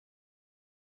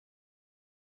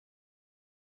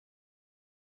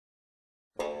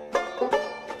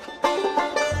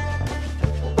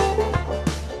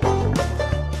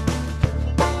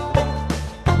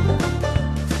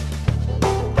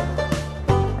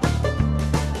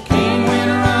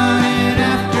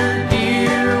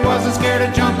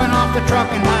the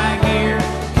truck in high gear.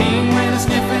 King went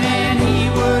a-sniffing and he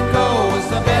would go. Was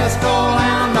the best old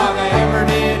hound dog I ever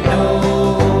did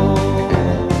know.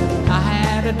 I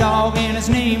had a dog and his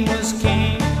name was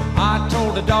King. I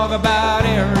told the dog about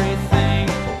everything.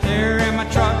 There in my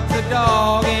truck, the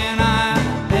dog and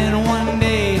I. Then one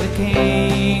day the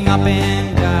king up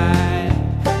and died.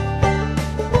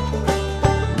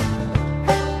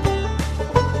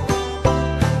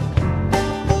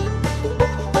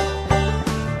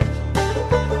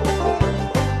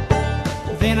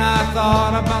 Then I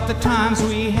thought about the times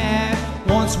we had.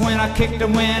 Once when I kicked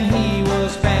him when he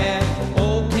was bad.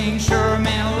 Old King sure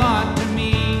meant a lot to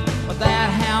me, but that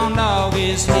hound dog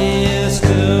is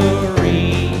history.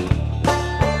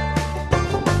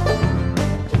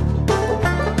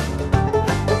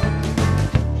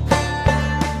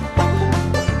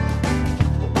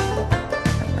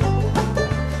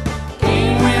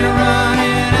 King went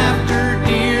a-running after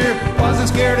deer. Wasn't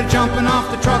scared of jumping off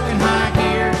the truck in high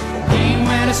gear. King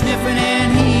went a-sniffing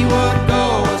and he would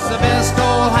go. Was the best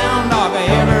old hound dog I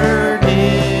ever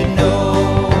did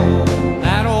know.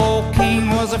 That old King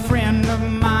was a friend of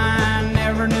mine.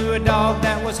 Never knew a dog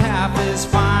that was half as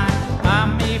fine. I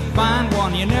may find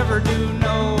one, you never do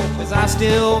know, 'cause I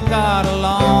still got a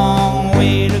long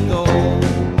way to go.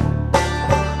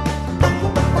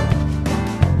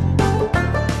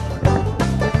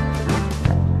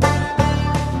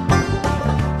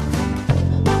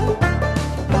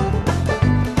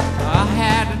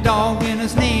 Dog and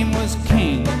his name was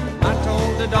King. I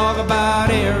told the dog about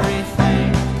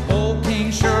everything. Old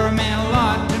King sure meant a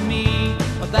lot to me,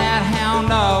 but that hound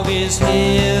dog is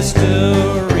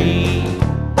history.